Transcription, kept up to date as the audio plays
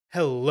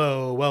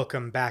Hello,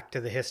 welcome back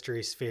to the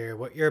History Sphere.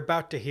 What you're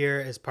about to hear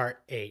is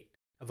part 8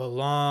 of a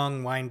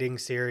long, winding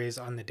series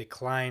on the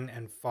decline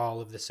and fall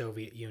of the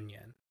Soviet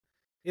Union.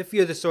 If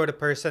you're the sort of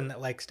person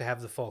that likes to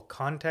have the full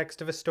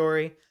context of a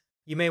story,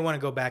 you may want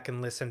to go back and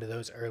listen to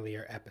those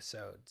earlier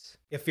episodes.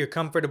 If you're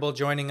comfortable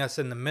joining us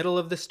in the middle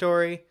of the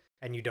story,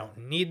 and you don't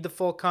need the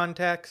full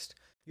context,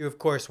 you're of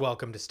course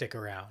welcome to stick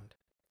around.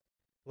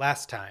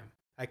 Last time,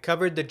 I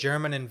covered the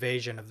German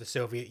invasion of the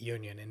Soviet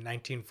Union in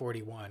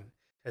 1941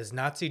 as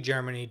Nazi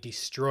Germany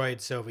destroyed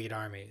Soviet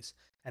armies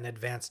and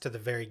advanced to the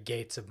very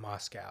gates of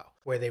Moscow,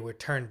 where they were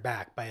turned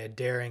back by a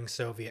daring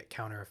Soviet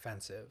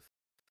counteroffensive.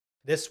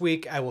 This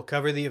week, I will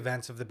cover the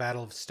events of the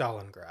Battle of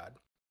Stalingrad,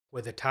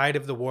 where the tide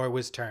of the war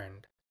was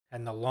turned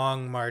and the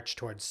long march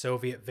towards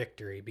Soviet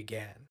victory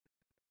began.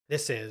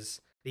 This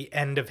is The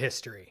End of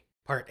History,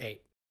 Part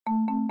 8.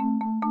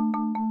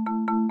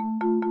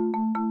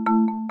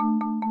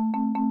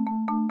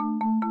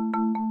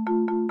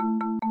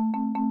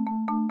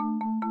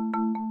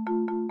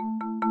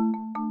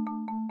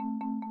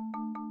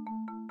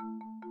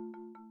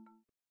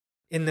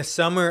 In the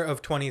summer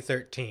of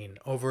 2013,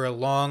 over a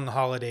long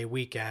holiday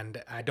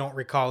weekend, I don't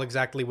recall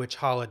exactly which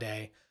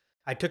holiday,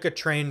 I took a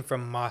train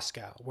from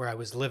Moscow, where I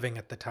was living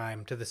at the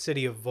time, to the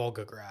city of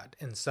Volgograd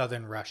in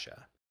southern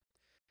Russia.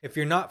 If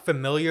you're not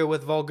familiar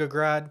with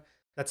Volgograd,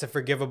 that's a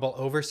forgivable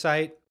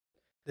oversight.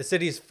 The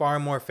city is far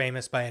more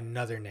famous by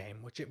another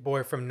name, which it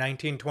bore from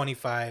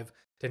 1925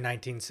 to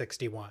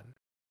 1961,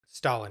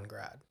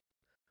 Stalingrad.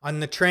 On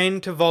the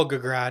train to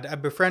Volgograd, I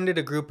befriended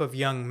a group of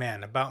young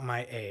men about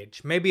my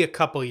age, maybe a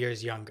couple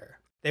years younger.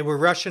 They were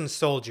Russian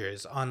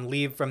soldiers on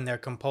leave from their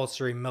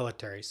compulsory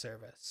military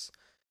service.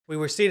 We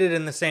were seated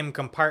in the same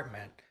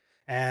compartment,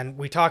 and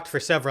we talked for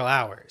several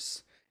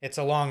hours. It's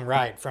a long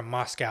ride from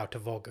Moscow to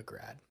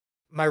Volgograd.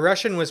 My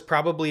Russian was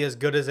probably as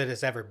good as it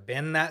has ever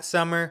been that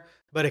summer,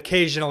 but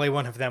occasionally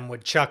one of them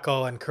would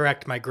chuckle and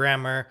correct my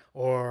grammar,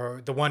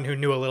 or the one who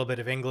knew a little bit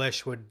of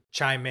English would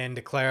chime in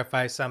to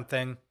clarify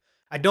something.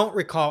 I don't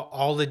recall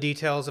all the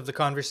details of the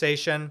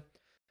conversation,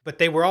 but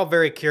they were all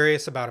very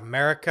curious about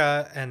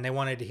America, and they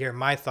wanted to hear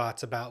my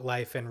thoughts about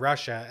life in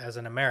Russia as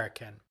an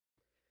American.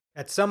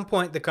 At some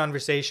point, the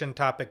conversation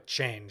topic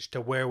changed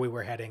to where we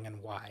were heading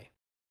and why.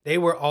 They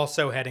were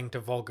also heading to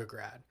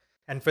Volgograd,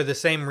 and for the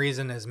same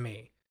reason as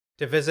me,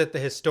 to visit the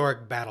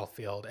historic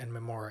battlefield and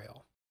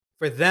memorial.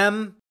 For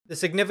them, the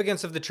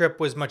significance of the trip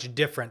was much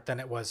different than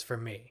it was for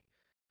me.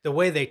 The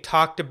way they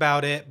talked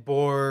about it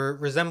bore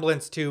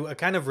resemblance to a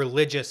kind of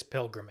religious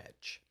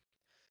pilgrimage.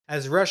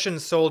 As Russian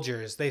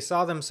soldiers, they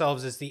saw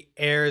themselves as the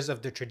heirs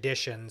of the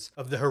traditions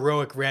of the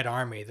heroic Red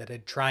Army that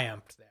had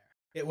triumphed there.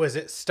 It was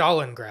at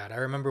Stalingrad, I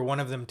remember one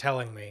of them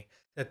telling me,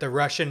 that the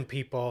Russian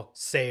people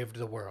saved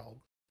the world.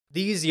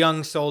 These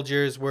young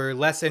soldiers were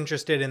less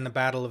interested in the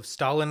Battle of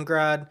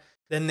Stalingrad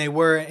than they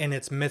were in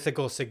its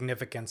mythical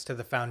significance to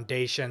the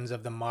foundations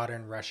of the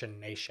modern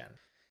Russian nation.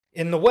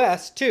 In the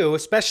West, too,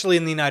 especially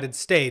in the United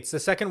States, the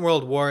Second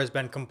World War has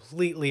been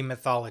completely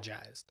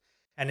mythologized,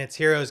 and its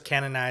heroes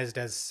canonized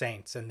as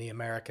saints in the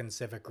American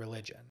civic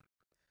religion.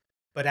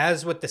 But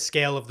as with the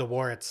scale of the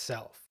war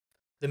itself,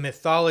 the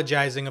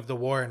mythologizing of the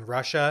war in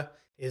Russia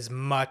is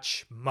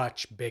much,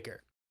 much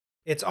bigger.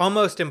 It's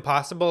almost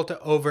impossible to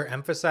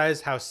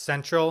overemphasize how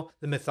central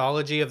the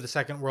mythology of the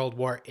Second World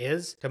War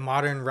is to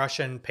modern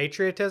Russian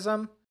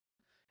patriotism.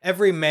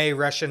 Every May,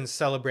 Russians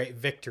celebrate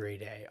Victory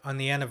Day on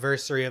the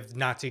anniversary of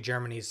Nazi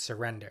Germany's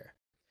surrender.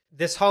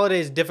 This holiday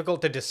is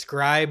difficult to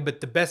describe, but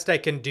the best I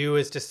can do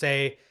is to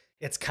say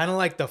it's kind of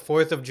like the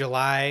 4th of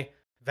July,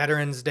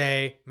 Veterans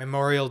Day,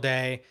 Memorial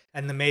Day,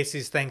 and the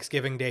Macy's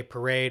Thanksgiving Day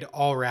Parade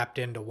all wrapped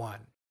into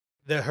one.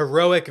 The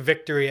heroic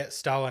victory at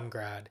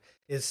Stalingrad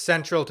is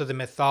central to the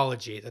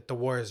mythology that the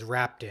war is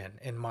wrapped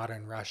in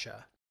modern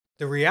Russia.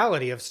 The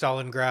reality of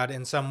Stalingrad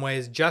in some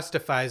ways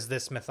justifies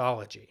this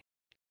mythology.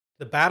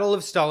 The Battle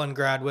of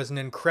Stalingrad was an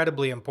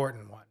incredibly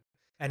important one,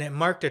 and it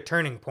marked a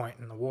turning point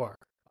in the war.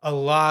 A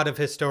lot of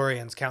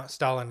historians count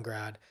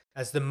Stalingrad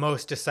as the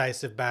most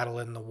decisive battle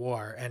in the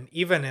war, and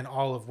even in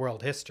all of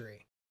world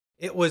history.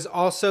 It was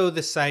also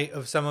the site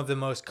of some of the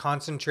most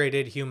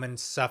concentrated human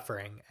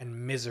suffering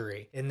and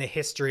misery in the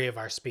history of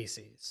our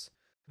species.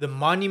 The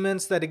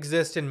monuments that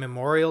exist in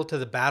memorial to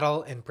the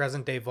battle in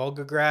present-day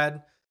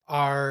Volgograd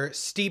are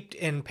steeped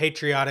in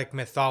patriotic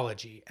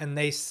mythology, and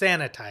they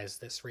sanitize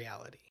this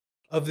reality.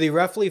 Of the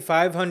roughly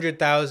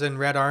 500,000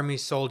 Red Army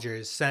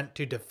soldiers sent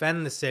to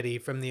defend the city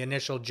from the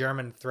initial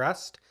German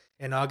thrust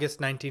in August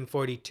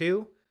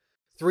 1942,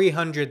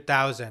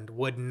 300,000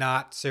 would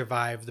not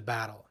survive the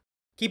battle.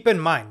 Keep in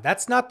mind,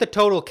 that's not the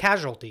total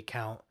casualty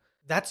count,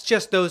 that's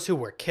just those who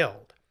were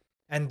killed.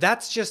 And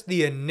that's just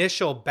the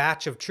initial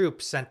batch of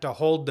troops sent to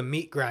hold the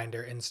meat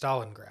grinder in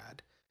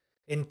Stalingrad.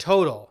 In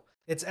total,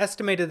 it's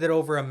estimated that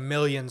over 1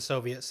 million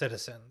Soviet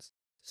citizens,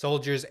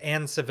 soldiers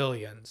and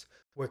civilians,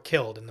 were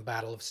killed in the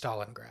Battle of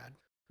Stalingrad.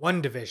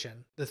 One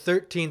division, the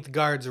 13th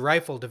Guards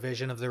Rifle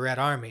Division of the Red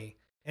Army,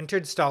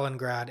 entered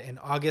Stalingrad in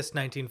August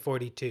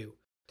 1942,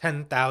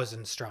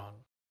 10,000 strong.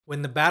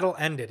 When the battle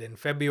ended in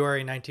February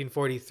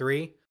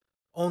 1943,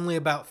 Only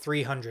about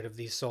 300 of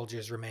these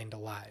soldiers remained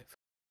alive.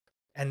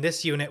 And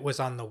this unit was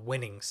on the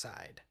winning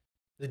side.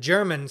 The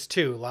Germans,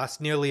 too, lost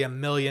nearly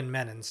 1,000,000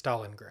 men in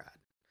Stalingrad.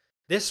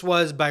 This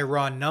was, by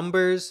raw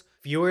numbers,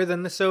 fewer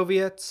than the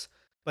Soviets,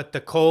 but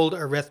the cold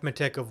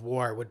arithmetic of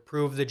war would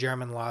prove the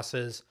German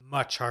losses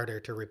much harder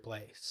to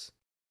replace.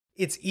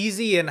 It's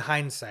easy in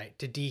hindsight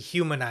to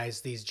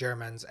dehumanize these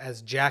Germans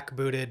as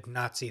jackbooted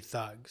Nazi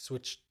thugs,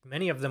 which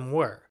many of them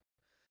were.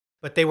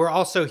 But they were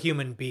also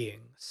human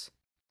beings.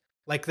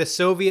 Like the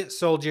Soviet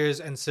soldiers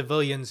and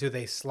civilians who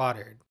they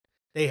slaughtered,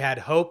 they had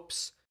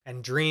hopes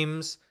and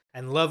dreams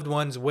and loved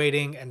ones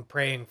waiting and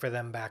praying for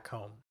them back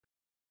home.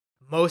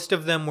 Most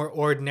of them were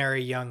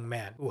ordinary young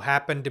men who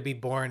happened to be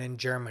born in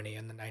Germany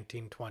in the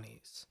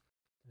 1920s.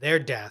 Their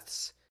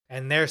deaths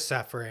and their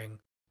suffering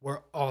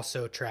were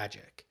also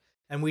tragic,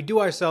 and we do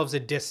ourselves a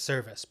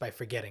disservice by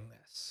forgetting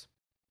this.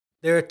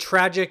 They're a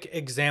tragic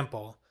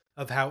example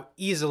of how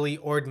easily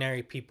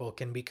ordinary people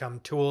can become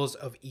tools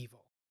of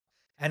evil,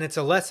 and it's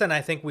a lesson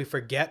I think we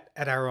forget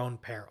at our own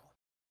peril.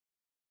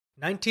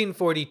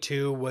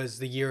 1942 was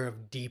the year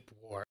of deep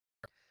war.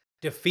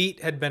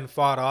 Defeat had been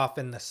fought off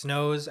in the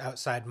snows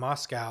outside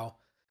Moscow,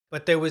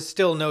 but there was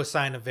still no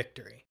sign of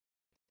victory.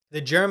 The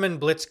German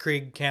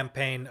Blitzkrieg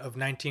campaign of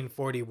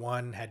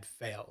 1941 had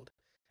failed,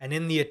 and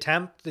in the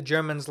attempt, the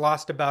Germans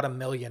lost about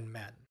 1,000,000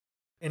 men.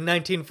 In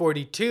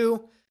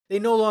 1942, they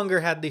no longer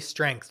had the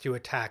strength to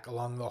attack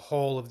along the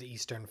whole of the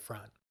Eastern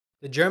Front.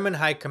 The German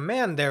High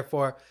Command,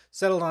 therefore,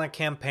 settled on a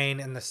campaign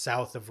in the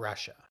south of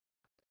Russia.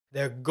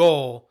 Their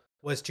goal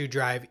was to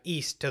drive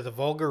east to the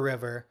Volga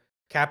River,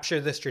 capture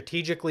the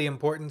strategically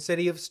important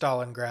city of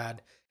Stalingrad,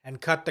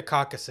 and cut the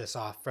Caucasus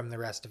off from the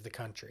rest of the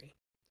country.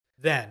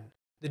 Then,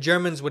 the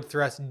Germans would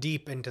thrust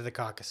deep into the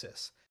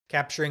Caucasus,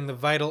 capturing the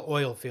vital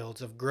oil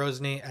fields of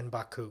Grozny and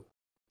Baku.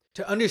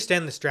 To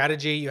understand the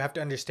strategy, you have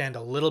to understand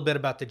a little bit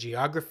about the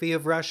geography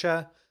of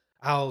Russia.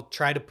 I'll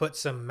try to put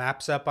some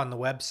maps up on the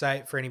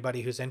website for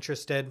anybody who's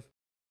interested.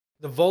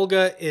 The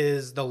Volga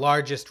is the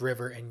largest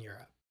river in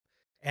Europe,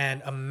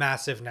 and a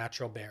massive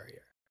natural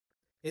barrier.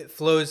 It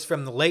flows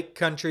from the lake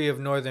country of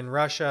northern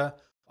Russia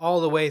all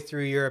the way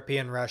through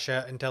European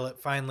Russia until it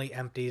finally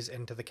empties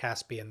into the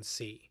Caspian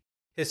Sea.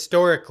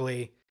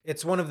 Historically,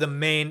 it's one of the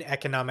main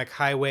economic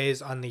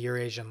highways on the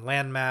Eurasian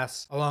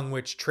landmass, along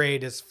which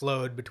trade has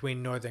flowed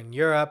between northern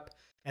Europe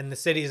and the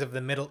cities of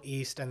the Middle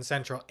East and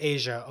Central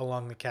Asia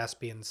along the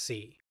Caspian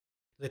Sea.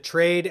 The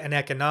trade and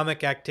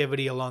economic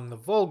activity along the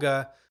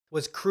Volga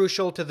was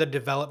crucial to the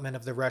development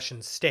of the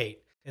Russian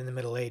state in the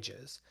Middle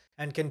Ages,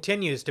 and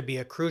continues to be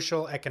a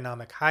crucial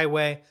economic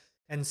highway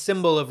and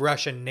symbol of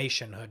Russian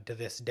nationhood to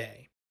this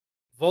day.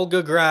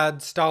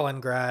 Volgograd,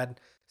 Stalingrad,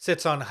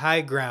 sits on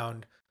high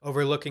ground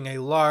overlooking a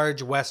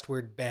large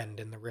westward bend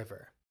in the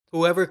river.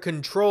 Whoever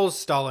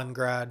controls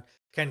Stalingrad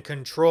can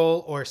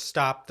control or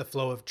stop the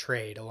flow of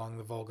trade along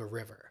the Volga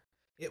River.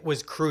 It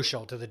was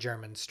crucial to the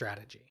German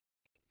strategy.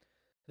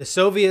 The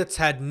Soviets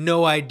had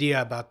no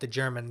idea about the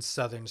Germans'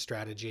 southern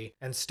strategy,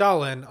 and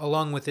Stalin,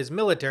 along with his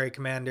military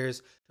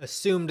commanders,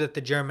 assumed that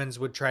the Germans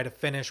would try to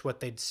finish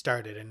what they'd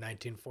started in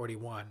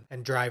 1941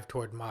 and drive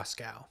toward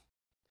Moscow.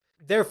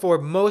 Therefore,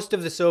 most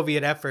of the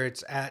Soviet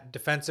efforts at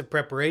defensive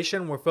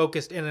preparation were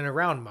focused in and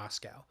around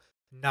Moscow,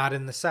 not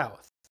in the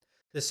south.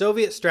 The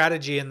Soviet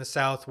strategy in the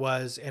south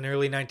was, in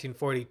early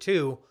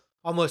 1942,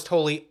 almost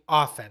wholly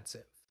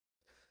offensive.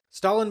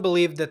 Stalin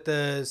believed that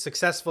the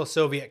successful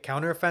Soviet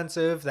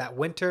counteroffensive that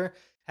winter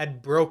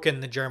had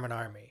broken the German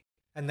army,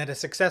 and that a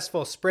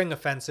successful spring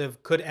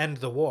offensive could end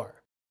the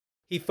war.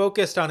 He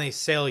focused on a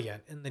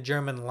salient in the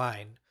German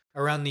line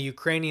around the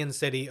Ukrainian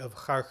city of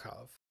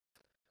Kharkov.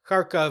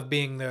 Kharkov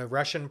being the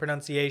Russian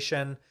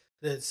pronunciation,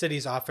 the city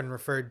is often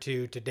referred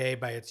to today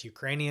by its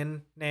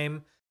Ukrainian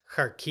name,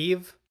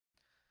 Kharkiv.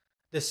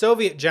 The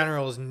Soviet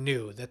generals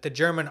knew that the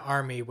German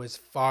army was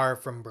far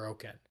from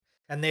broken,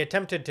 and they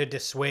attempted to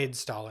dissuade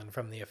Stalin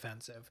from the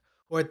offensive,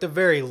 or at the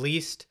very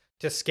least,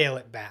 to scale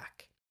it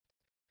back.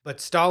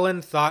 But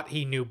Stalin thought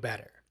he knew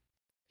better.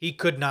 He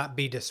could not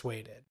be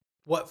dissuaded.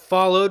 What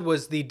followed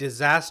was the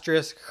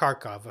disastrous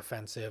Kharkov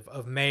offensive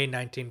of May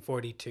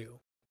 1942.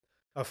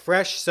 A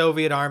fresh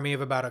Soviet army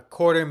of about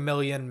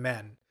 250,000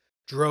 men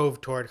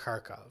drove toward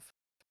Kharkov.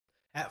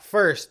 At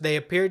first, they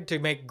appeared to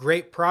make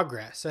great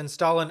progress, and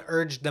Stalin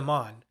urged them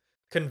on,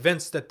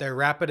 convinced that their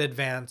rapid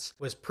advance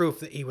was proof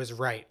that he was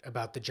right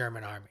about the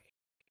German army.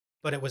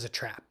 But it was a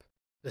trap.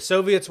 The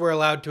Soviets were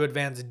allowed to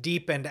advance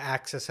deep into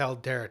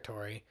Axis-held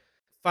territory.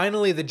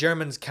 Finally, the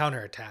Germans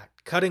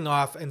counterattacked, cutting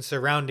off and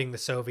surrounding the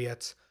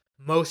Soviets,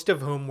 most of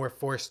whom were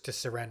forced to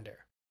surrender.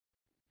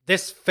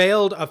 This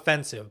failed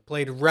offensive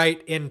played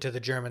right into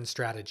the German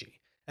strategy,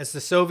 as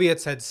the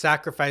Soviets had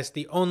sacrificed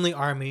the only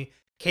army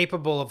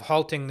capable of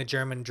halting the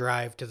German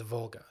drive to the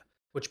Volga,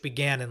 which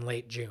began in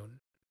late June.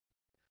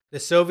 The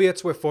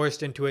Soviets were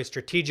forced into a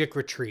strategic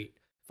retreat,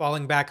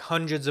 falling back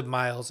hundreds of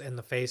miles in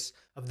the face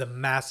of the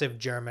massive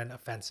German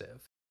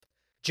offensive.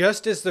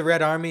 Just as the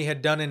Red Army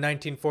had done in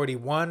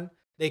 1941,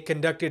 they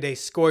conducted a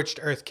scorched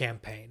earth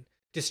campaign,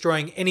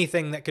 destroying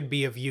anything that could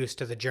be of use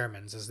to the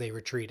Germans as they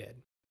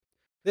retreated.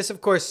 This,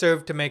 of course,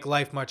 served to make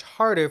life much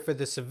harder for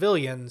the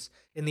civilians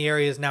in the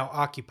areas now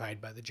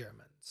occupied by the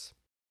Germans.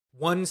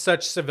 One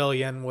such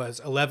civilian was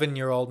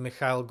 11-year-old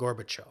Mikhail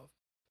Gorbachev.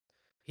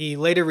 He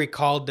later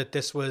recalled that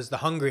this was the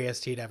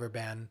hungriest he'd ever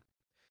been.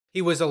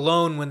 He was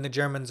alone when the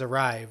Germans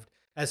arrived,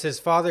 as his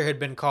father had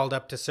been called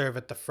up to serve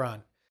at the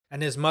front,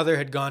 and his mother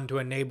had gone to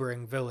a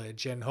neighboring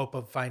village in hope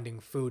of finding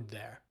food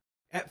there.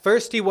 At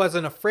first, he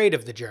wasn't afraid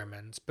of the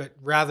Germans, but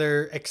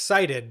rather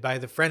excited by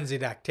the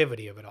frenzied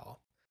activity of it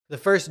all. The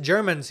first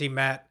Germans he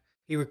met,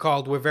 he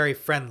recalled, were very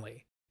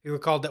friendly. He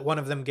recalled that one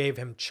of them gave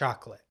him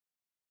chocolate.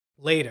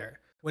 Later,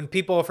 when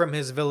people from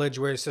his village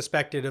were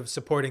suspected of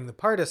supporting the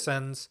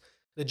partisans,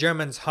 the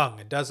Germans hung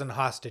a dozen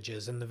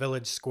hostages in the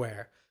village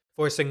square,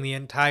 forcing the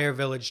entire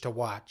village to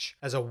watch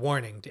as a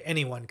warning to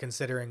anyone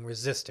considering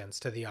resistance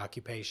to the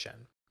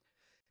occupation.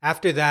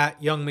 After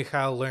that, young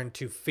Mikhail learned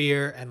to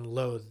fear and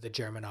loathe the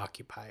German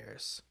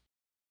occupiers.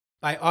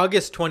 By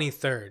August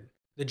 23rd,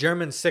 the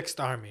German Sixth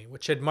Army,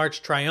 which had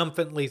marched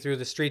triumphantly through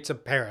the streets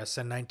of Paris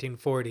in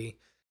 1940,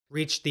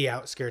 reached the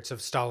outskirts of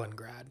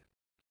Stalingrad.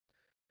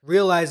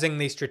 Realizing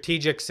the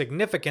strategic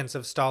significance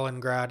of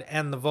Stalingrad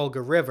and the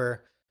Volga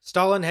River,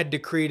 Stalin had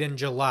decreed in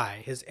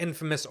July his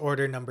infamous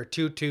Order No.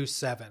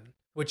 227,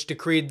 which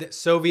decreed that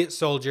Soviet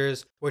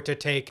soldiers were to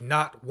take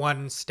not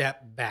one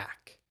step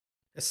back.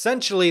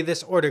 Essentially,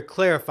 this order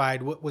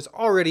clarified what was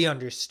already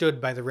understood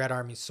by the Red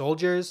Army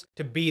soldiers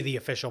to be the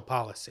official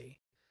policy,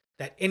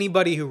 that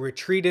anybody who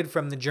retreated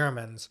from the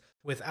Germans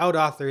without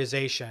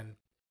authorization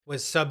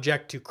was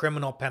subject to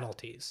criminal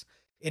penalties,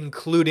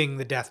 including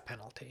the death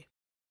penalty.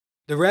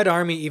 The Red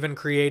Army even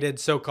created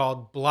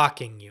so-called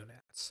blocking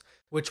units,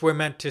 which were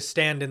meant to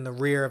stand in the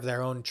rear of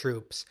their own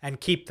troops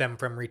and keep them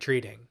from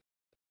retreating.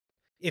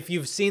 If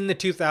you've seen the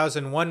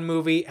 2001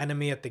 movie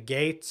Enemy at the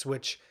Gates,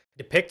 which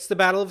depicts the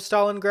Battle of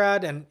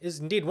Stalingrad and is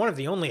indeed one of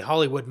the only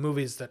Hollywood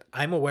movies that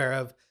I'm aware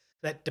of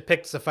that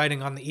depicts the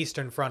fighting on the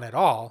Eastern Front at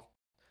all,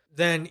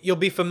 then you'll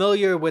be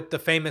familiar with the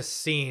famous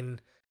scene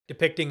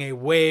depicting a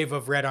wave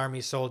of Red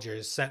Army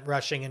soldiers sent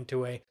rushing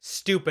into a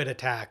stupid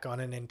attack on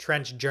an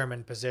entrenched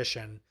German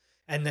position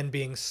and then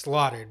being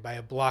slaughtered by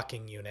a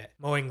blocking unit,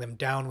 mowing them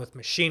down with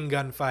machine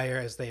gun fire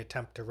as they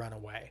attempt to run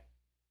away.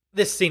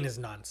 This scene is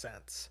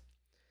nonsense.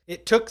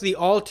 It took the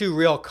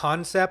all-too-real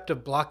concept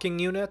of blocking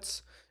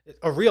units,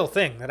 a real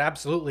thing that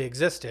absolutely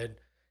existed,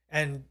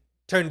 and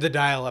turned the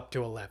dial up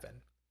to 11.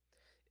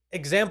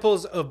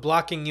 Examples of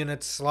blocking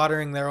units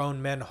slaughtering their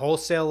own men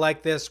wholesale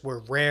like this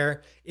were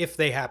rare, if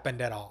they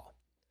happened at all.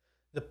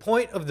 The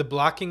point of the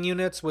blocking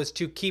units was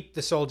to keep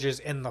the soldiers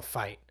in the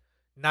fight,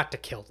 not to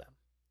kill them.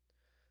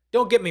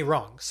 Don't get me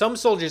wrong, some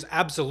soldiers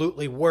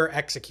absolutely were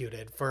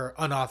executed for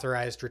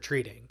unauthorized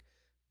retreating,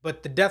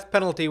 but the death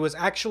penalty was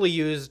actually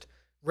used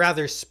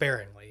rather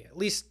sparingly, at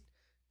least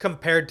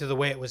compared to the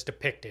way it was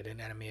depicted in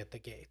Enemy at the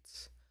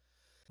Gates.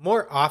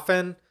 More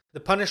often, the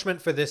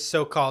punishment for this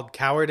so-called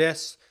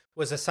cowardice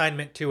was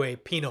assignment to a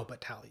penal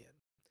battalion.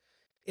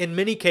 In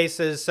many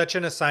cases, such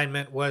an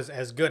assignment was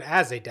as good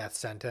as a death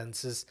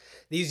sentence, as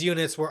these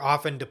units were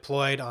often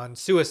deployed on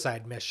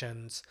suicide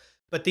missions,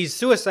 but these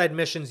suicide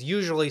missions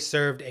usually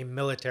served a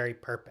military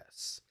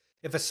purpose.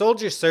 If a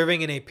soldier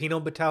serving in a penal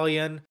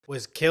battalion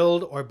was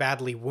killed or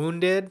badly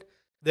wounded,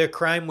 their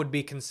crime would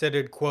be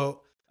considered,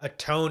 quote,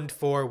 atoned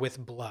for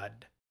with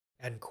blood,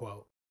 end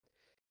quote.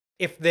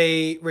 If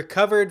they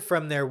recovered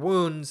from their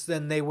wounds,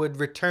 then they would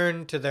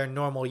return to their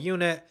normal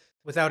unit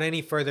without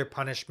any further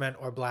punishment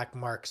or black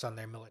marks on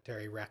their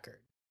military record.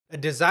 A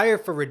desire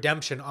for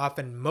redemption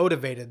often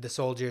motivated the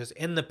soldiers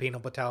in the penal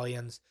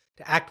battalions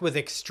to act with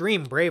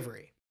extreme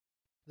bravery.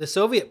 The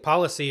Soviet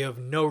policy of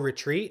no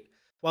retreat,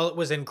 while it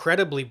was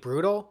incredibly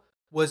brutal,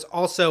 was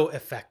also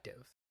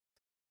effective.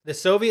 The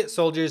Soviet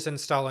soldiers in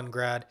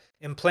Stalingrad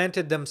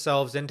implanted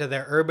themselves into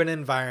their urban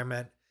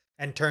environment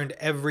and turned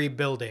every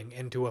building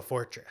into a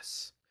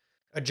fortress.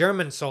 A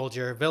German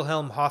soldier,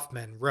 Wilhelm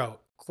Hoffmann,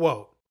 wrote,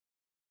 quote,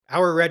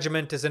 "Our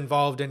regiment is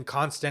involved in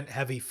constant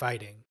heavy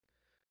fighting.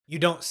 You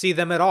don't see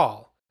them at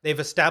all. They've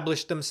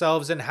established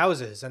themselves in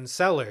houses and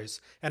cellars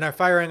and are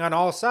firing on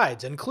all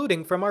sides,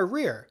 including from our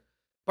rear.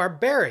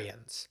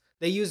 Barbarians.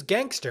 They use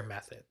gangster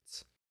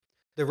methods.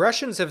 The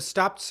Russians have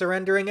stopped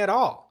surrendering at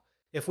all.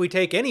 If we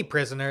take any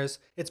prisoners,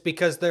 it's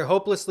because they're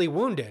hopelessly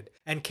wounded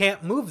and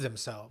can't move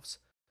themselves.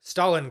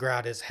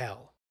 Stalingrad is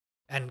hell."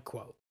 End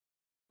quote.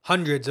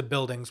 Hundreds of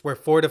buildings were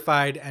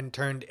fortified and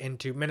turned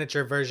into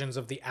miniature versions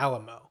of the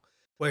Alamo,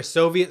 where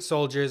Soviet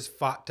soldiers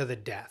fought to the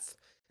death,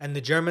 and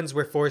the Germans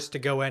were forced to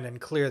go in and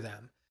clear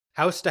them,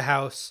 house to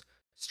house,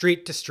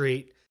 street to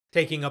street,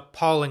 taking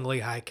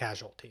appallingly high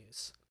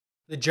casualties.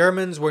 The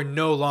Germans were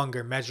no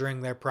longer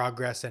measuring their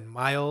progress in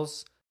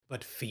miles,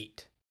 but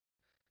feet.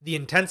 The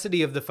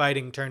intensity of the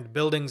fighting turned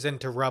buildings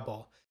into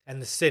rubble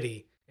and the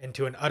city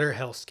into an utter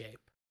hellscape.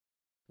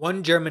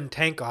 One German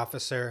tank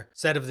officer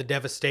said of the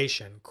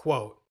devastation,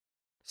 quote,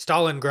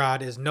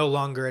 "Stalingrad is no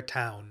longer a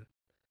town.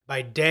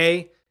 By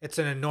day, it's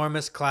an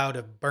enormous cloud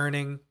of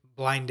burning,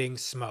 blinding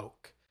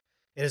smoke.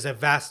 It is a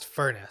vast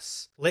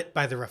furnace, lit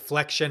by the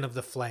reflection of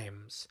the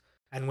flames.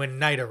 And when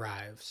night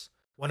arrives,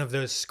 One of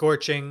those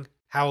scorching,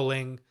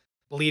 howling,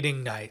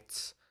 bleeding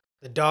nights,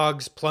 the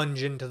dogs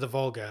plunge into the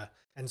Volga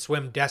and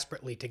swim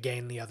desperately to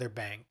gain the other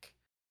bank.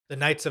 The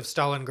nights of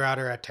Stalingrad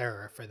are a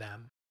terror for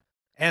them.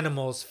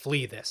 Animals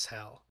flee this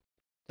hell.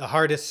 The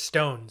hardest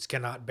stones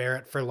cannot bear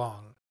it for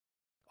long.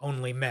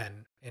 Only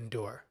men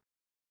endure.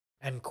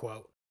 End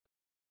quote.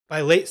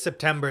 By late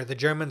September, the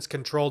Germans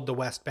controlled the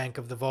west bank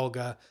of the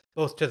Volga,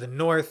 both to the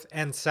north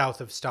and south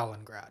of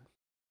Stalingrad.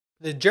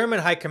 The German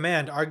High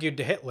Command argued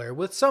to Hitler,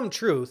 with some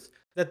truth,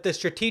 that the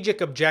strategic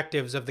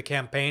objectives of the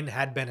campaign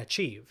had been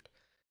achieved.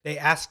 They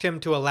asked him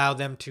to allow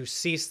them to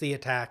cease the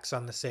attacks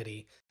on the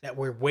city that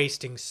were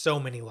wasting so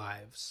many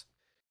lives.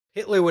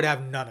 Hitler would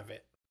have none of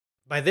it.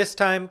 By this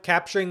time,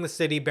 capturing the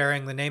city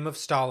bearing the name of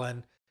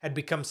Stalin had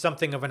become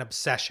something of an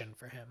obsession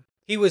for him.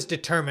 He was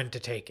determined to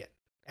take it,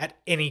 at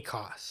any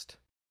cost.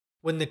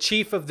 When the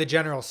chief of the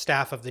general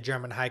staff of the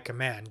German High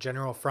Command,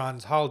 General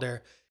Franz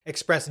Halder,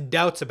 expressed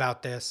doubts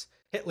about this,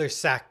 Hitler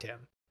sacked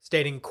him,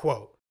 stating,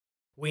 quote,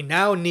 "We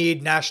now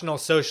need National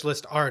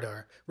Socialist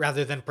ardor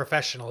rather than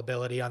professional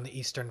ability on the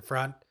Eastern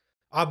Front.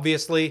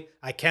 Obviously,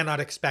 I cannot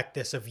expect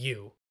this of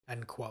you."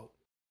 End quote.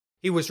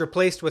 He was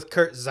replaced with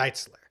Kurt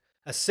Zeitzler,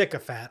 a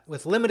sycophant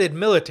with limited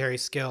military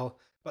skill,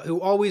 but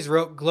who always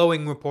wrote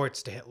glowing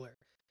reports to Hitler,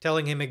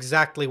 telling him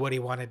exactly what he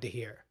wanted to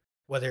hear,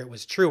 whether it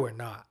was true or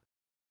not.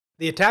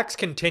 The attacks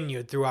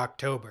continued through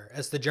October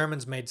as the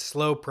Germans made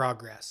slow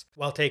progress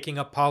while taking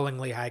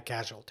appallingly high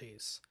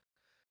casualties.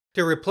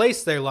 To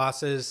replace their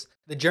losses,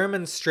 the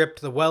Germans stripped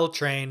the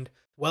well-trained,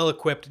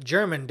 well-equipped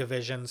German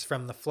divisions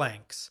from the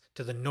flanks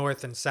to the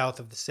north and south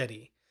of the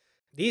city.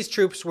 These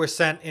troops were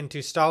sent into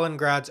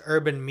Stalingrad's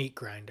urban meat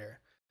grinder,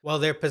 while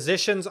their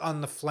positions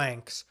on the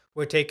flanks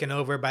were taken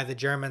over by the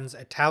Germans'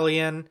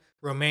 Italian,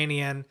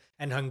 Romanian,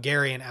 and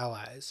Hungarian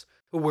allies,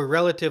 who were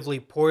relatively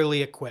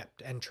poorly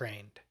equipped and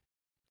trained.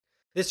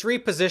 This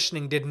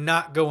repositioning did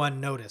not go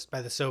unnoticed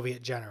by the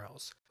Soviet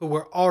generals, who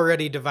were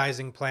already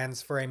devising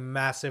plans for a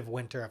massive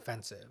winter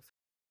offensive.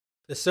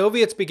 The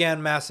Soviets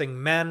began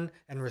massing men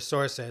and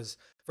resources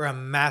for a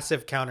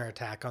massive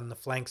counterattack on the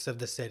flanks of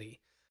the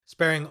city,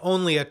 sparing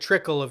only a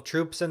trickle of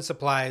troops and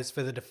supplies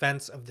for the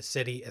defense of the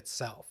city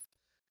itself,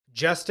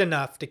 just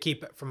enough to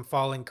keep it from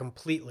falling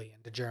completely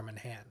into German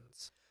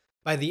hands.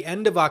 By the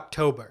end of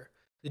October,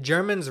 the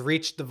Germans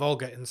reached the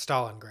Volga in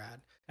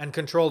Stalingrad and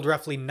controlled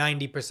roughly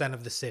 90%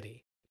 of the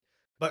city.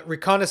 But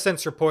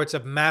reconnaissance reports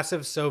of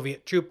massive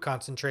Soviet troop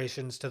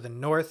concentrations to the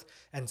north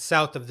and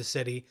south of the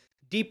city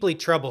deeply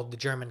troubled the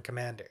German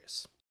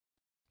commanders.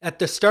 At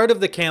the start of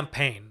the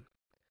campaign,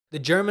 the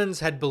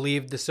Germans had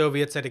believed the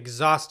Soviets had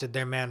exhausted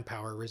their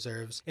manpower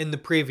reserves in the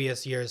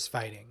previous year's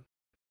fighting.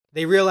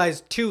 They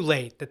realized too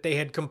late that they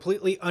had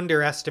completely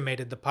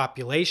underestimated the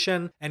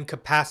population and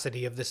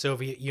capacity of the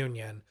Soviet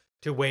Union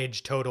to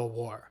wage total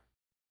war.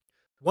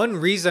 One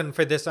reason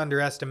for this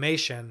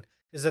underestimation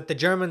is that the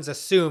Germans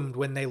assumed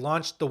when they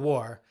launched the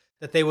war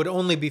that they would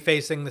only be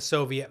facing the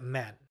Soviet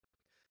men,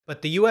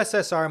 but the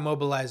USSR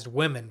mobilized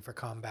women for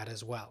combat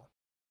as well.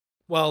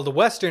 While the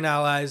Western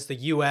allies, the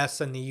US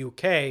and the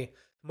UK,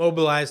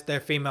 mobilized their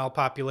female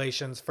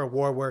populations for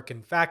war work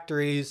in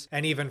factories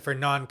and even for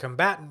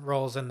non-combatant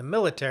roles in the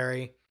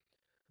military,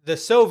 the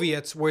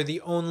Soviets were the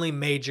only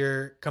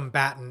major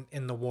combatant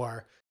in the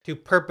war to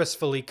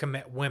purposefully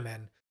commit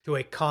women to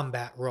a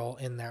combat role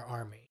in their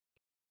army.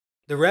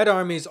 The Red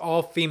Army's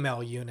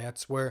all-female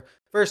units were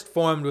first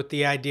formed with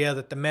the idea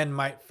that the men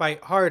might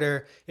fight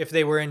harder if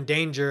they were in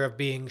danger of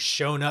being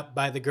shown up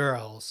by the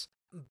girls.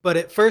 But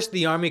at first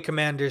the army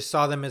commanders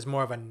saw them as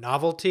more of a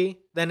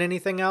novelty than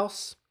anything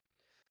else.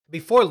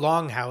 Before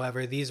long,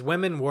 however, these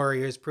women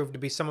warriors proved to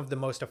be some of the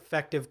most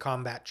effective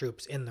combat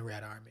troops in the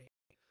Red Army.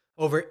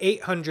 Over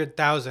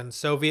 800,000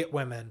 Soviet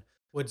women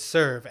would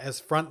serve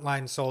as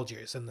frontline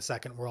soldiers in the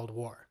Second World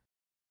War.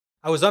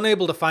 I was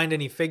unable to find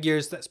any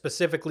figures that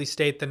specifically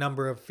state the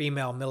number of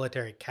female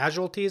military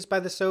casualties by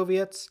the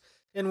Soviets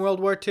in World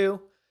War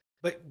II,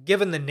 but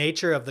given the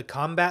nature of the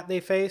combat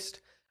they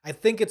faced, I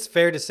think it's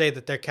fair to say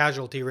that their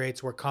casualty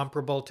rates were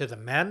comparable to the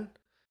men,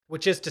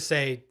 which is to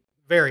say,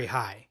 very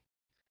high.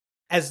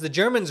 As the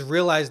Germans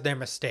realized their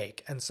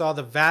mistake and saw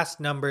the vast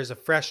numbers of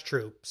fresh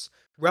troops,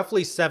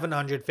 roughly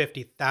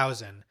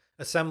 750,000,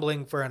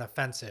 assembling for an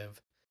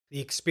offensive, the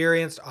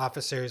experienced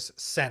officers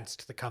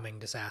sensed the coming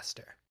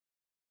disaster.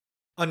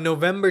 On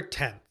November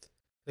 10th,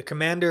 the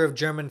commander of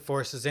German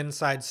forces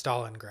inside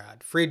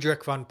Stalingrad,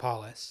 Friedrich von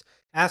Paulus,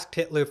 asked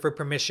Hitler for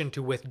permission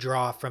to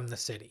withdraw from the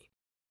city.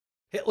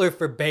 Hitler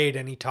forbade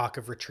any talk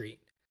of retreat,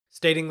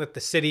 stating that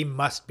the city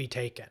must be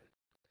taken.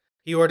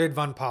 He ordered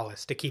von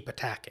Paulus to keep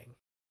attacking.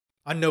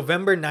 On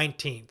November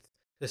 19th,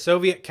 the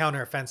Soviet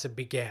counteroffensive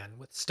began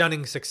with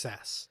stunning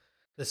success.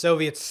 The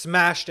Soviets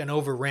smashed and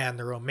overran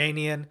the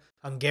Romanian,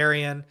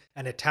 Hungarian,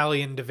 and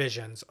Italian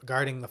divisions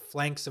guarding the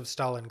flanks of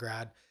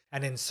Stalingrad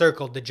and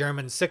encircled the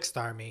German Sixth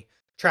Army,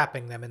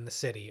 trapping them in the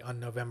city on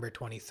November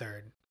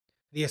 23rd.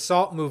 The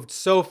assault moved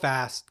so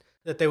fast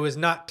that there was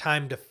not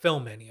time to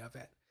film any of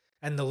it,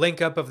 and the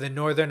link-up of the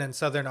Northern and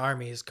Southern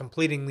armies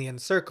completing the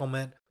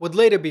encirclement would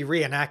later be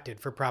reenacted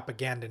for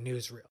propaganda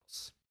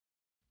newsreels.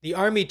 The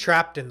army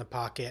trapped in the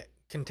pocket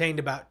contained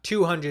about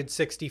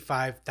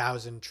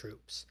 265,000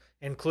 troops,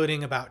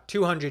 including about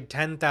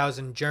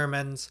 210,000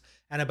 Germans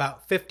and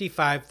about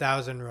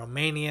 55,000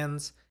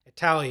 Romanians,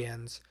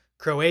 Italians,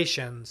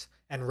 Croatians,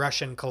 and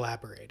Russian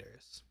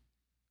collaborators.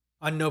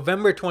 On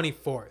November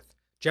 24th,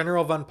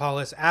 General von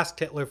Paulus asked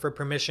Hitler for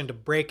permission to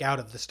break out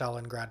of the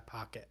Stalingrad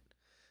pocket,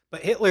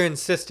 but Hitler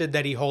insisted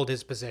that he hold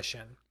his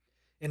position.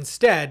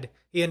 Instead,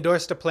 he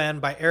endorsed a plan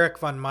by Erich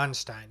von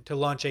Manstein to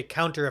launch a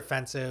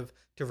counteroffensive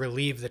to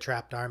relieve the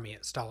trapped army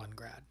at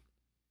Stalingrad.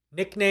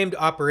 Nicknamed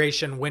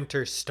Operation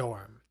Winter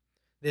Storm,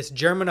 this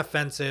German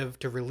offensive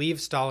to relieve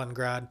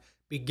Stalingrad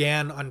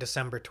began on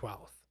December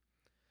 12th.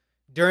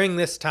 During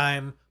this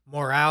time,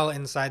 morale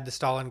inside the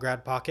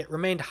Stalingrad pocket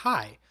remained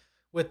high,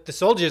 with the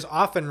soldiers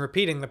often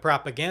repeating the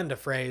propaganda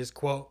phrase,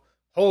 quote,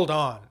 "Hold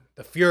on,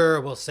 the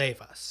Fuhrer will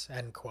save us,"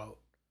 end quote.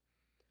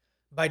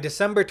 By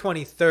December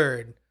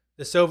 23rd,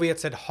 the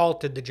Soviets had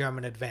halted the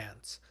German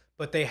advance,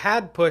 but they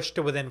had pushed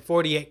to within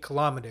 48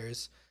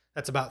 kilometers,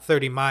 that's about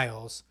 30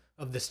 miles,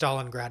 of the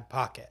Stalingrad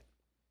pocket.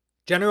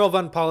 General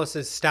von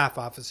Paulus's staff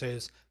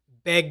officers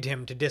begged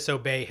him to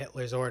disobey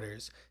Hitler's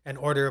orders and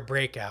order a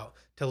breakout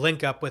to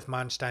link up with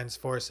Manstein's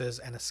forces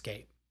and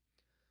escape.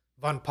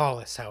 Von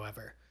Paulus,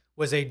 however,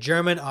 was a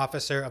German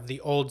officer of the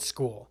old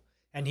school,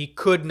 and he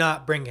could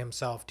not bring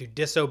himself to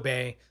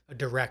disobey a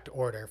direct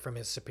order from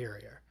his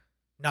superior.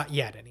 Not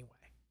yet, anyway.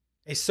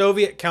 A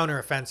Soviet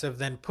counteroffensive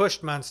then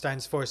pushed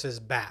Manstein's forces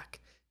back,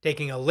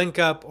 taking a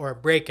link-up or a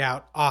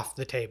breakout off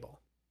the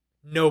table.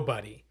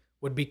 Nobody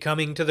would be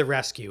coming to the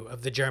rescue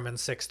of the German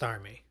Sixth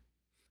Army.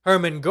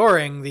 Hermann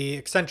Göring, the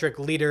eccentric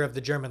leader of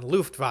the German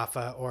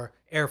Luftwaffe, or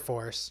Air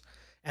Force,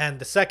 and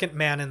the second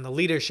man in the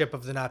leadership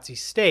of the Nazi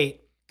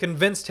state,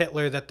 convinced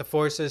Hitler that the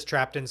forces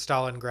trapped in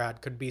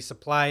Stalingrad could be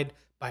supplied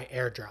by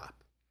airdrop.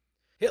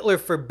 Hitler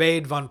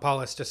forbade von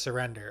Paulus to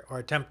surrender or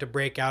attempt to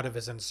break out of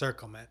his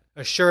encirclement,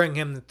 assuring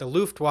him that the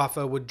Luftwaffe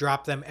would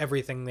drop them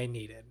everything they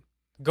needed.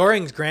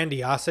 Göring's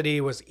grandiosity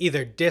was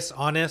either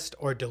dishonest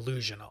or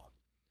delusional.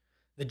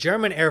 The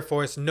German Air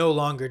Force no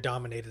longer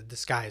dominated the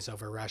skies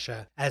over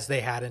Russia as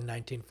they had in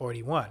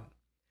 1941.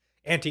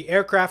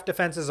 Anti-aircraft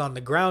defenses on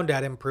the ground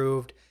had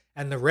improved,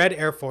 and the Red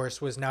Air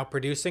Force was now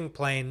producing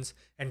planes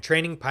and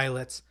training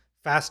pilots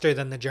faster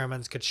than the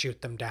Germans could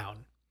shoot them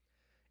down.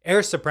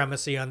 Air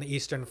supremacy on the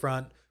Eastern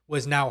Front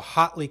was now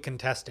hotly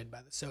contested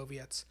by the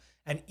Soviets,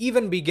 and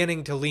even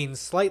beginning to lean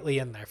slightly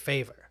in their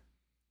favor.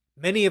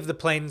 Many of the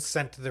planes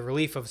sent to the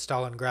relief of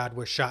Stalingrad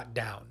were shot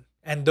down,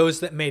 and those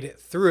that made it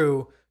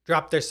through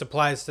dropped their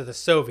supplies to the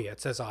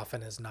Soviets as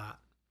often as not.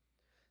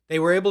 They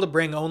were able to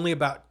bring only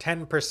about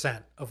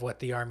 10% of what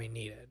the army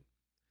needed.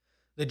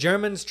 The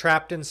Germans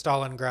trapped in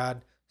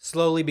Stalingrad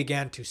slowly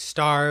began to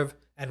starve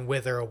and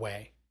wither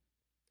away.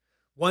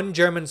 One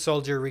German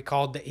soldier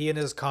recalled that he and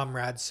his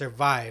comrades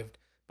survived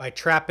by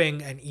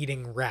trapping and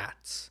eating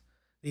rats.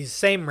 These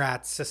same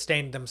rats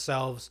sustained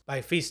themselves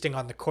by feasting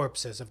on the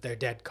corpses of their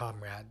dead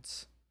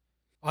comrades.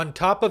 On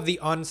top of the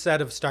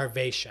onset of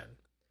starvation,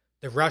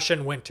 the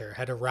Russian winter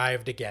had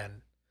arrived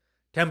again.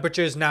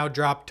 Temperatures now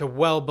dropped to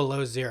well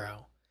below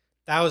zero.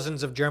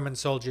 Thousands of German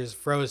soldiers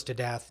froze to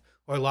death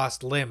or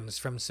lost limbs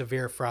from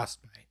severe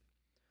frostbite.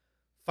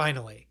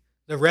 Finally,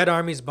 the Red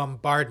Army's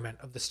bombardment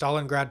of the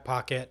Stalingrad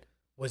pocket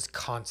was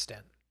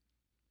constant.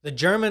 The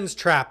Germans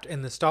trapped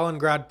in the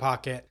Stalingrad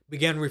pocket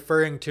began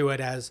referring to it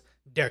as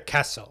der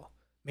Kessel,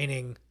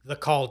 meaning the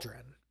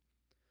Cauldron.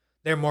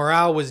 Their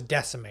morale was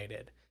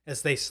decimated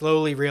as they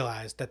slowly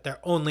realized that their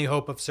only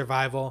hope of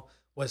survival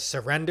was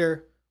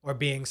surrender or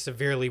being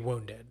severely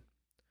wounded.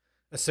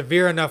 A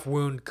severe enough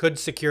wound could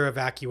secure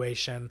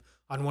evacuation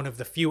on one of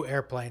the few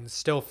airplanes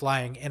still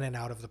flying in and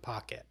out of the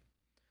pocket.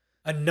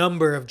 A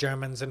number of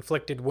Germans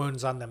inflicted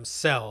wounds on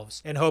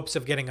themselves in hopes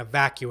of getting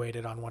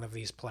evacuated on one of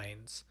these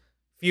planes.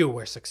 Few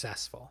were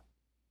successful.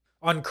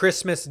 On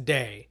Christmas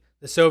Day,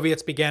 the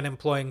Soviets began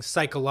employing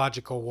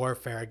psychological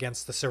warfare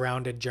against the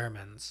surrounded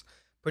Germans,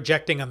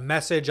 projecting a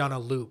message on a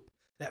loop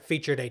that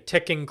featured a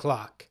ticking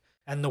clock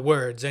and the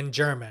words in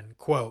German,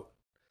 quote,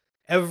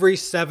 "Every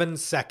 7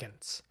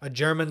 seconds, a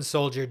German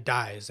soldier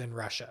dies in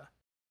Russia.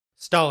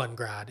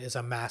 Stalingrad is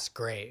a mass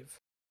grave,"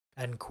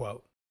 end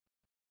quote.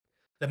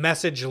 The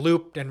message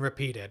looped and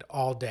repeated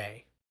all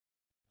day.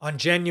 On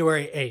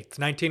January 8,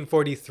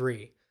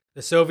 1943,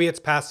 the Soviets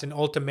passed an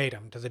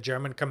ultimatum to the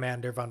German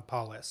commander von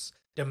Paulus,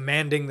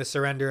 demanding the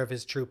surrender of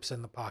his troops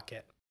in the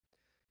pocket.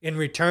 In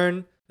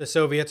return, the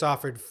Soviets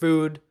offered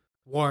food,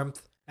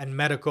 warmth, and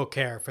medical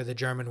care for the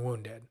German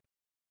wounded.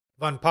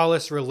 Von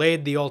Paulus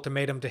relayed the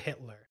ultimatum to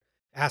Hitler,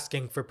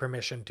 asking for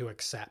permission to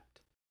accept.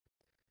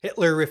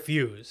 Hitler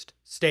refused,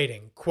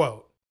 stating,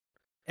 quote,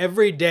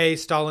 "Every day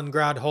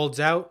Stalingrad holds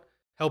out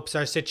helps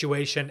our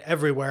situation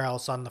everywhere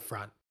else on the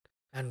front,"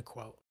 end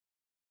quote.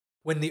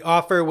 When the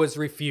offer was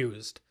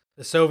refused,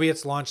 the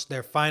Soviets launched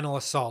their final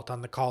assault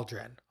on the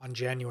Cauldron on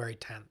January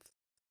 10th.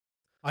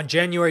 On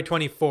January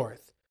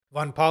 24th,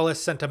 von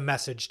Paulus sent a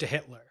message to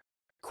Hitler,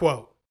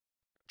 quote,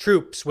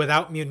 "Troops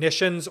without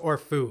munitions or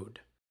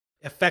food.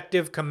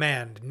 Effective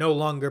command no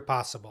longer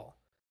possible.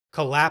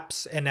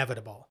 Collapse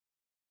inevitable.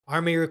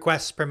 Army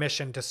requests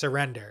permission to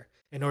surrender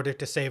in order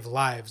to save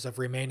lives of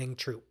remaining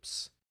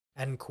troops.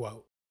 End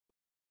quote.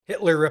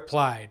 Hitler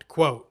replied,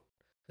 quote,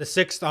 "The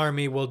Sixth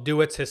Army will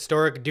do its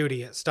historic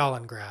duty at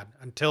Stalingrad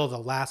until the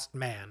last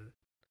man."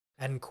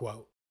 End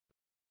quote.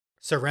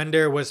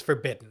 Surrender was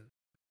forbidden.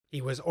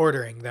 He was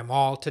ordering them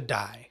all to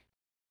die.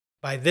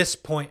 By this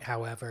point,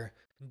 however,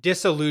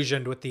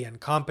 disillusioned with the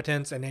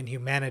incompetence and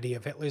inhumanity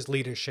of Hitler's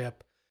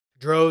leadership,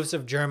 droves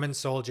of German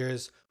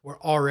soldiers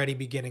were already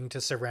beginning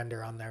to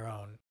surrender on their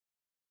own.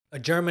 A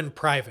German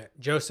private,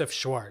 Joseph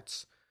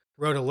Schwartz,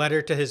 wrote a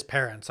letter to his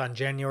parents on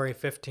January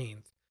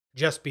 15th,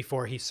 just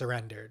before he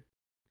surrendered.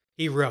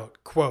 He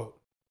wrote, quote,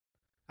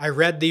 "I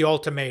read the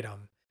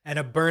ultimatum, and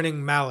a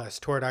burning malice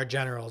toward our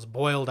generals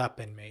boiled up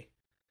in me.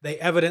 They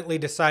evidently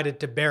decided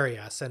to bury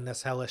us in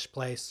this hellish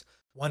place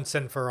once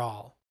and for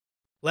all.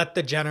 Let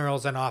the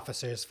generals and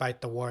officers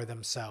fight the war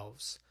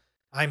themselves.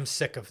 I'm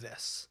sick of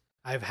this.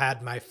 I've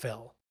had my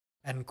fill."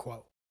 End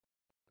quote.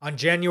 On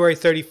January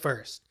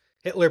 31st,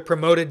 Hitler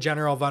promoted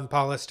General von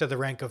Paulus to the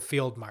rank of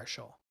Field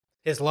Marshal,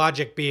 his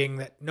logic being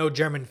that no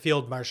German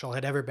Field Marshal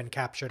had ever been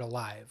captured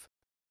alive.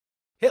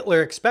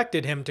 Hitler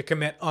expected him to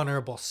commit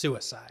honorable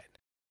suicide.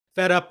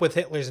 Fed up with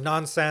Hitler's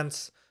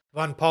nonsense,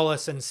 von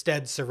Paulus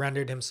instead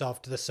surrendered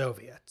himself to the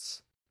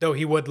Soviets, though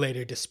he would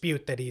later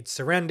dispute that he'd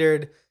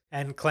surrendered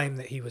and claim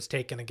that he was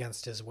taken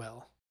against his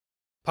will.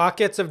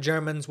 Pockets of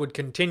Germans would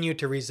continue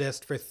to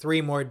resist for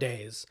 3 more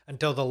days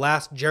until the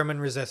last German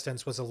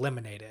resistance was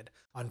eliminated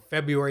on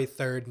February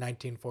 3,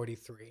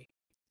 1943.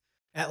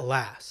 At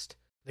last,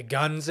 the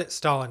guns at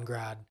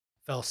Stalingrad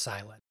fell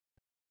silent.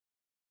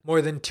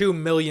 More than 2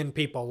 million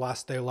people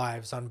lost their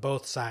lives on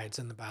both sides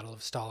in the Battle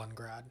of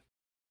Stalingrad.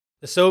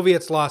 The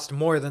Soviets lost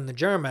more than the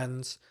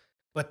Germans,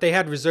 but they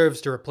had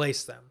reserves to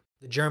replace them.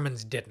 The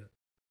Germans didn't.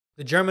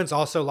 The Germans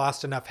also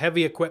lost enough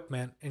heavy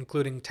equipment,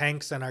 including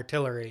tanks and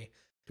artillery,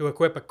 to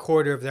equip a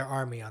quarter of their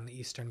army on the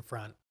Eastern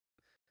Front.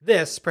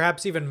 This,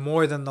 perhaps even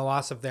more than the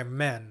loss of their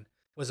men,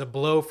 was a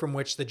blow from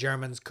which the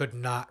Germans could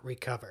not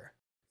recover.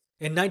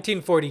 In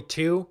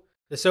 1942,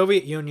 the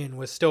Soviet Union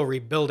was still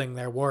rebuilding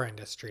their war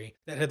industry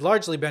that had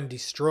largely been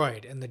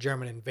destroyed in the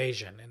German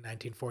invasion in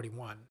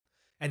 1941,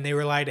 and they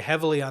relied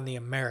heavily on the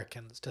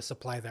Americans to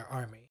supply their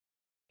army.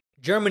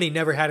 Germany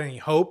never had any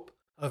hope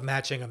of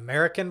matching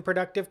American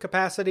productive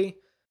capacity,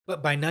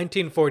 but by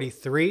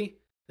 1943,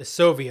 the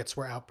Soviets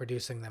were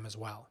outproducing them as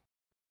well.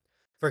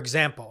 For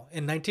example,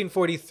 in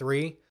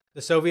 1943,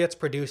 the Soviets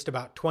produced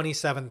about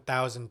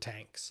 27,000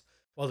 tanks,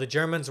 while the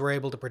Germans were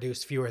able to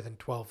produce fewer than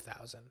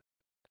 12,000.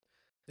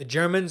 The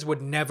Germans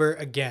would never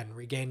again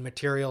regain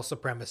material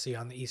supremacy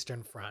on the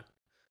Eastern Front,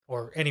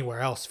 or anywhere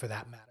else for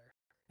that matter,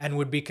 and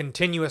would be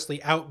continuously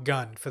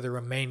outgunned for the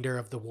remainder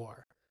of the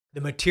war.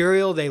 The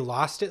material they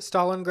lost at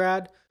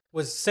Stalingrad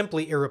was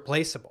simply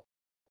irreplaceable.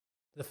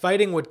 The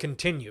fighting would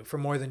continue for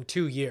more than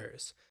 2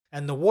 years,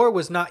 and the war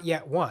was not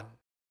yet won.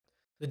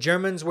 The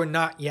Germans were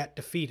not yet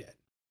defeated.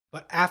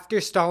 But after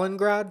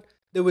Stalingrad,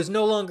 there was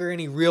no longer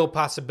any real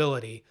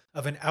possibility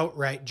of an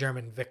outright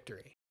German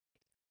victory.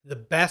 The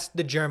best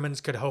the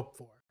Germans could hope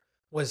for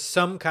was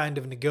some kind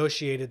of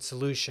negotiated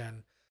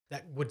solution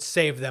that would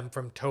save them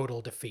from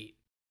total defeat.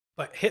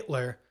 But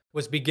Hitler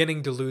was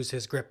beginning to lose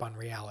his grip on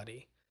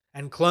reality,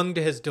 and clung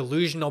to his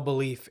delusional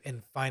belief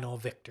in final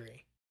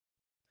victory.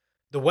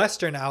 The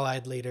Western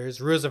Allied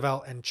leaders,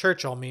 Roosevelt and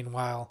Churchill,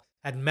 meanwhile,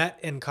 had met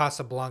in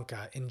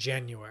Casablanca in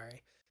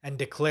January and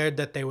declared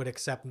that they would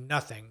accept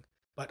nothing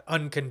but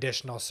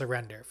unconditional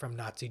surrender from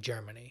Nazi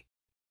Germany.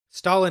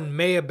 Stalin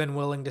may have been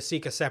willing to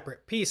seek a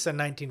separate peace in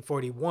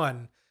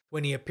 1941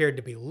 when he appeared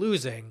to be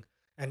losing,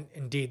 and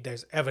indeed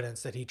there's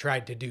evidence that he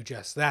tried to do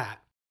just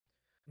that.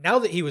 Now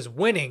that he was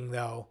winning,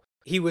 though,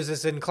 he was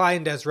as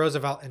inclined as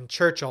Roosevelt and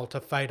Churchill to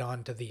fight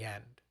on to the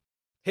end.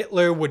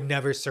 Hitler would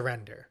never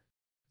surrender.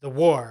 The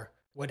war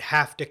would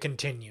have to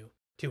continue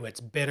to its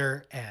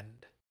bitter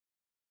end.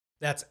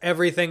 That's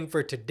everything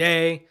for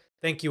today.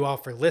 Thank you all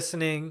for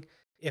listening.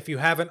 If you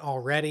haven't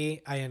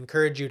already, I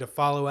encourage you to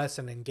follow us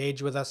and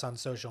engage with us on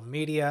social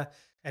media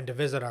and to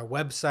visit our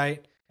website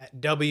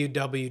at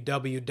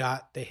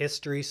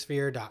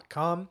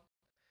www.thehistorysphere.com.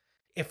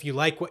 If you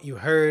like what you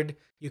heard,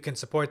 you can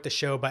support the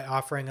show by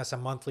offering us a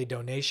monthly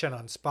donation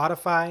on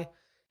Spotify.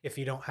 If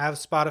you don't have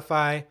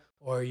Spotify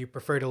or you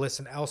prefer to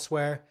listen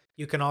elsewhere,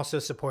 you can also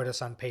support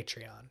us on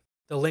Patreon.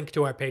 The link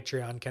to our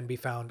Patreon can be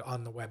found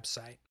on the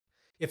website.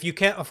 If you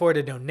can't afford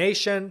a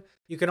donation,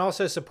 you can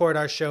also support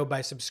our show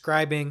by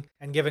subscribing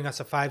and giving us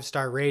a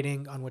 5-star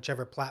rating on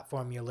whichever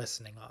platform you're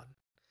listening on.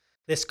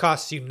 This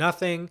costs you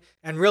nothing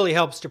and really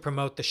helps to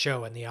promote the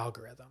show in the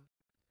algorithm.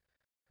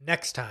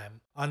 Next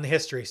time on the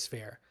History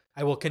Sphere,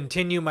 I will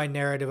continue my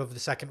narrative of the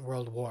Second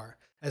World War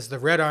as the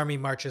Red Army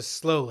marches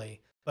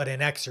slowly but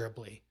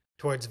inexorably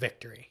towards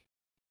victory.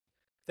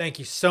 Thank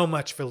you so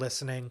much for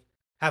listening.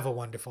 Have a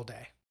wonderful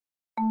day.